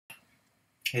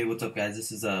Hey, what's up, guys?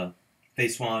 This is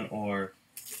FaZe Swan, or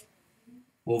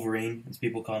Wolverine, as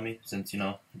people call me, since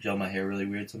I gel my hair really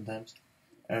weird sometimes.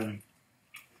 And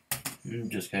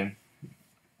just kidding.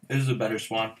 This is a Better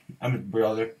Swan. I'm his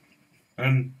brother,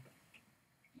 and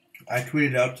I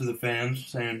tweeted out to the fans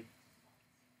saying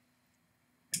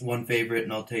one favorite,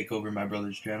 and I'll take over my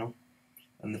brother's channel.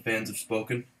 And the fans have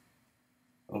spoken.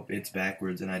 Oh, it's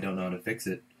backwards, and I don't know how to fix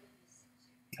it.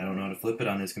 I don't know how to flip it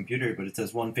on his computer, but it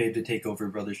says one fave to take over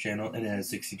brother's channel, and it has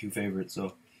 62 favorites,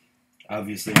 so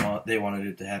obviously they wanted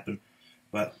it to happen.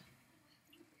 But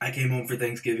I came home for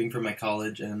Thanksgiving from my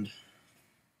college, and,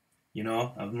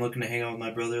 I'm looking to hang out with my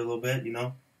brother a little bit,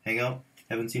 hang out.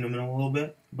 Haven't seen him in a little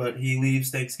bit, but he leaves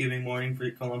Thanksgiving morning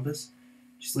for Columbus.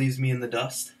 Just leaves me in the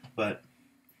dust, but,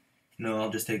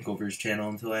 I'll just take over his channel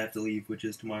until I have to leave, which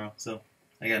is tomorrow, so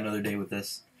I got another day with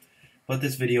this. But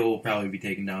this video will probably be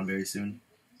taken down very soon,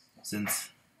 since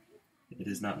it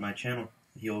is not my channel.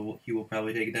 He will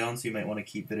probably take it down, so you might want to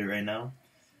keep it right now.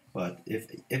 But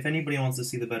if anybody wants to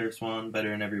see the Better Swan,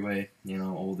 better in every way,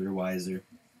 older, wiser,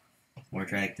 more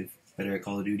attractive, better at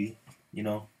Call of Duty,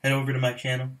 head over to my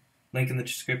channel, link in the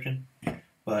description.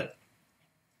 But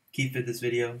keep it this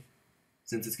video,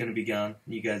 since it's gonna be gone.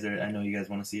 I know you guys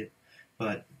want to see it.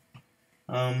 But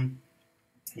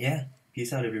yeah,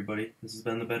 peace out, everybody. This has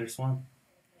been the Better Swan.